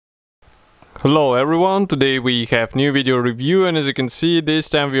Hello everyone, today we have new video review, and as you can see, this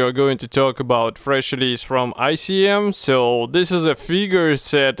time we are going to talk about fresh release from ICM. So this is a figure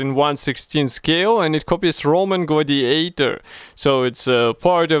set in 1/16 scale and it copies Roman Gladiator. So it's a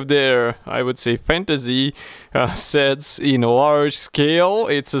part of their, I would say, fantasy sets in large scale.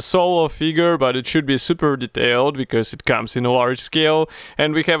 It's a solo figure, but it should be super detailed because it comes in a large scale.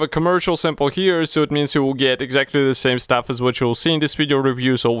 And we have a commercial sample here, so it means you will get exactly the same stuff as what you'll see in this video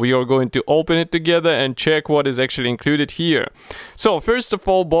review. So we are going to open it together and check what is actually included here. So first of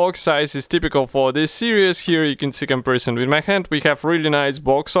all, box size is typical for this series. Here you can see comparison with my hand. We have really nice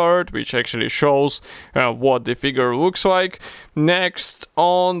box art which actually shows what the figure looks like. Next,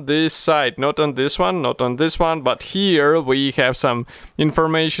 on this side, not on this one, not on this one, but here we have some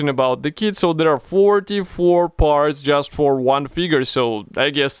information about the kit. So there are 44 parts just for one figure, so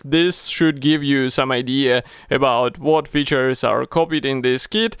I guess this should give you some idea about what features are copied in this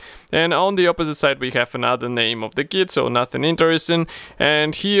kit. And on the opposite side we have another name of the kit, so nothing interesting.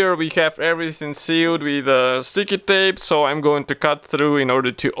 And here we have everything sealed with sticky tape, so I'm going to cut through in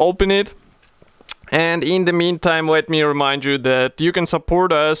order to open it. And in the meantime, let me remind you that you can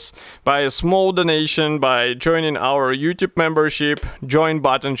support us by a small donation by joining our YouTube membership. Join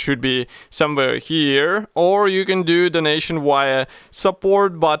button should be somewhere here, or you can do donation via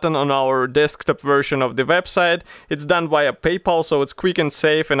support button on our desktop version of the website. It's done via PayPal, so it's quick and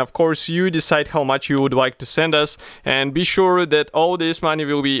safe, and of course you decide how much you would like to send us. And be sure that all this money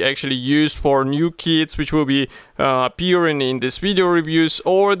will be actually used for new kits which will be appearing in these video reviews,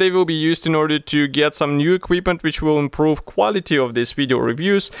 or they will be used in order to get some new equipment which will improve quality of these video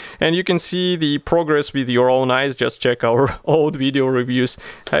reviews. And you can see the progress with your own eyes. Just check our old video reviews.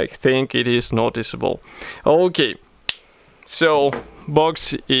 I think it is noticeable. Okay, so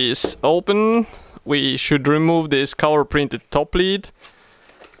box is open. We should remove this color printed top lid.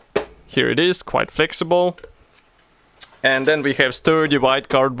 Here it is, quite flexible. And then we have sturdy white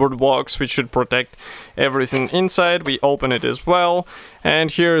cardboard box which should protect everything inside. We open it as well, and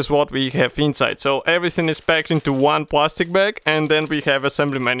here's what we have inside. So everything is packed into one plastic bag, and then we have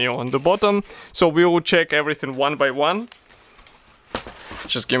assembly manual on the bottom. So we will check everything one by one.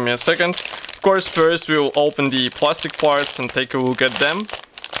 Just give me a second. Of course, first we will open the plastic parts and take a look at them.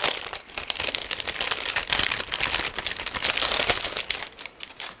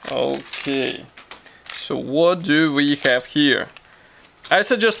 Okay. So what do we have here? I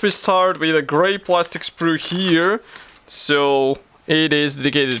suggest we start with a gray plastic sprue here. So it is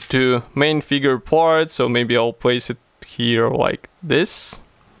dedicated to main figure parts, so maybe I'll place it here like this.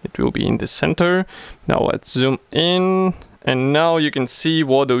 It will be in the center. Now let's zoom in, and now you can see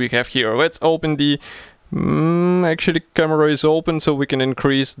what do we have here. Let's open the actually camera is open, so we can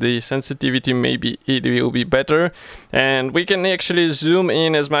increase the sensitivity, maybe it will be better. And we can actually zoom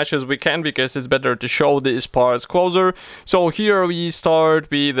in as much as we can because it's better to show these parts closer. So here we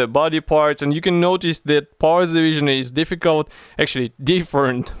start with the body parts, and you can notice that parts division is difficult, actually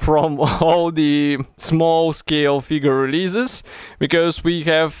different from all the small scale figure releases, because we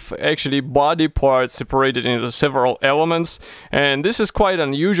have actually body parts separated into several elements, and this is quite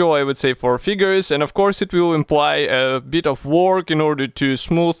unusual, I would say, for figures. And of course it will imply a bit of work in order to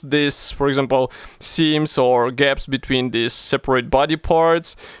smooth this, for example, seams or gaps between these separate body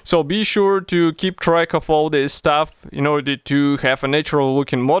parts. So be sure to keep track of all this stuff in order to have a natural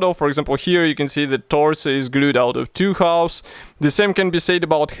looking model. For example, here you can see the torso is glued out of two halves. The same can be said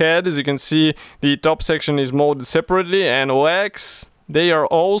about head. As you can see, the top section is molded separately, and legs, they are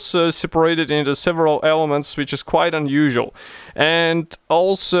also separated into several elements, which is quite unusual. And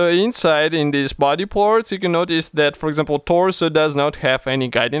also inside in these body parts, you can notice that, for example, torso does not have any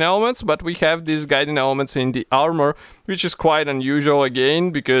guiding elements, but we have these guiding elements in the armor, which is quite unusual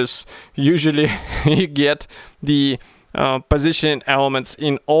again, because usually you get the position elements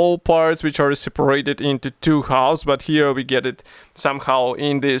in all parts which are separated into two halves, but here we get it somehow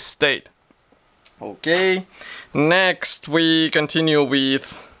in this state. Okay, next we continue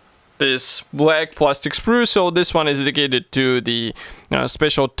with this black plastic sprue. So this one is dedicated to the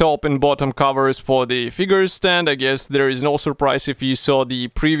special top and bottom covers for the figure stand. I guess there is no surprise if you saw the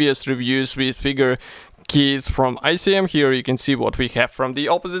previous reviews with figure kits from ICM. Here you can see what we have from the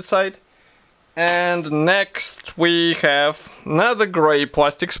opposite side. And next we have another gray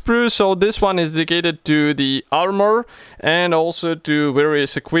plastic sprue. So this one is dedicated to the armor and also to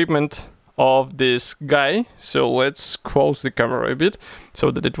various equipment of this guy. So let's close the camera a bit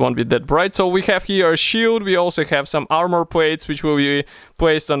so that it won't be that bright. So we have here a shield. We also have some armor plates which will be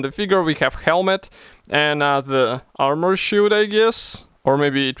placed on the figure. We have helmet and the armor shield, I guess, or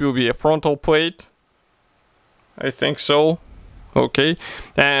maybe it will be a frontal plate. I think so. Okay,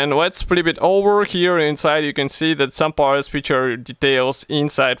 and let's flip it over. Here inside you can see that some parts feature details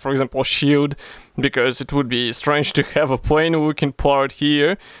inside, for example shield, because it would be strange to have a plain looking part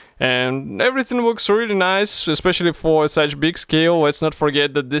here. And everything looks really nice, especially for such big scale. Let's not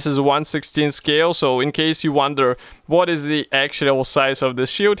forget that this is 1/16 scale, so in case you wonder what is the actual size of the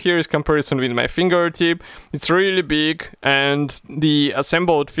shield, here is comparison with my fingertip. It's really big, and the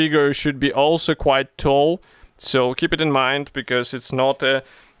assembled figure should be also quite tall. So keep it in mind, because it's not a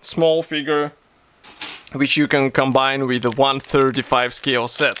small figure which you can combine with the 1/35 scale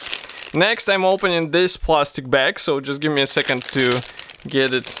sets. Next, I'm opening this plastic bag, so just give me a second to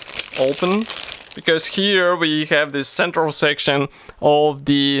get it open, because here we have this central section of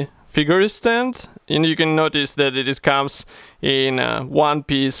the figure stand, and you can notice that it comes in a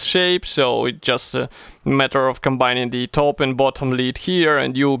one-piece shape, so it's just a matter of combining the top and bottom lid here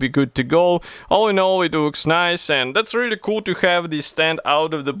and you'll be good to go. All in all, it looks nice, and that's really cool to have this stand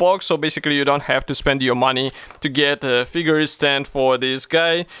out of the box, so basically you don't have to spend your money to get a figure stand for this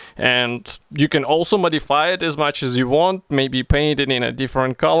guy, and you can also modify it as much as you want, maybe paint it in a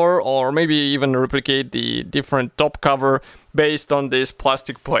different color, or maybe even replicate the different top cover based on this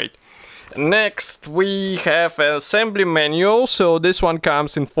plastic plate. Next, we have an assembly manual, so this one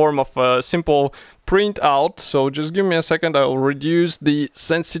comes in form of a simple printout, so just give me a second, I'll reduce the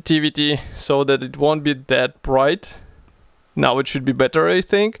sensitivity so that it won't be that bright. Now it should be better, I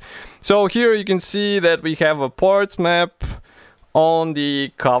think. So here you can see that we have a parts map on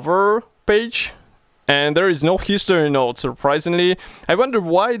the cover page, and there is no history note, surprisingly. I wonder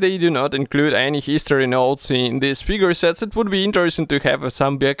why they do not include any history notes in these figure sets. It would be interesting to have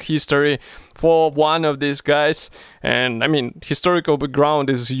some back history for one of these guys. And I mean, historical background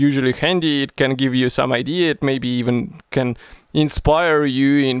is usually handy. It can give you some idea. It maybe even can inspire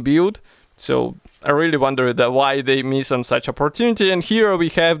you in build. So I really wonder why they miss on such opportunity. And here we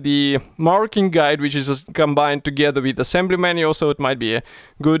have the marking guide, which is combined together with assembly manual. So it might be a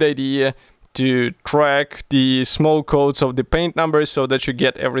good idea to track the small codes of the paint numbers so that you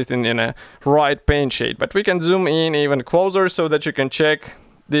get everything in a right paint shade. But we can zoom in even closer so that you can check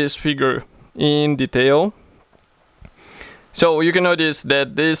this figure in detail. So you can notice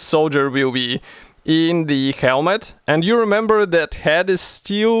that this soldier will be in the helmet, and you remember that head is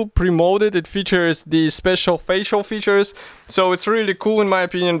still pre-molded. It features the special facial features, so it's really cool in my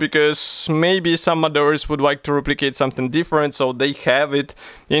opinion, because maybe some modders would like to replicate something different, so they have it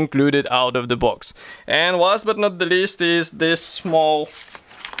included out of the box. And last but not the least is this small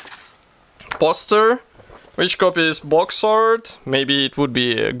poster which copies box art. Maybe it would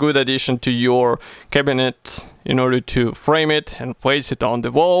be a good addition to your cabinet in order to frame it and place it on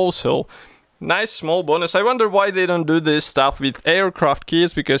the wall. So nice small bonus. I wonder why they don't do this stuff with aircraft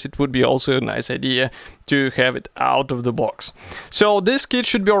kits, because it would be also a nice idea to have it out of the box. So this kit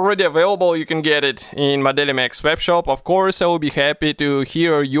should be already available. You can get it in Modelimax webshop. Of course, I will be happy to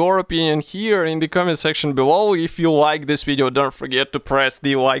hear your opinion here in the comment section below. If you like this video, don't forget to press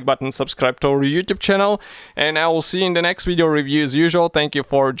the like button, subscribe to our YouTube channel, and I will see you in the next video review as usual. Thank you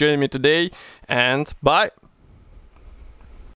for joining me today, and bye!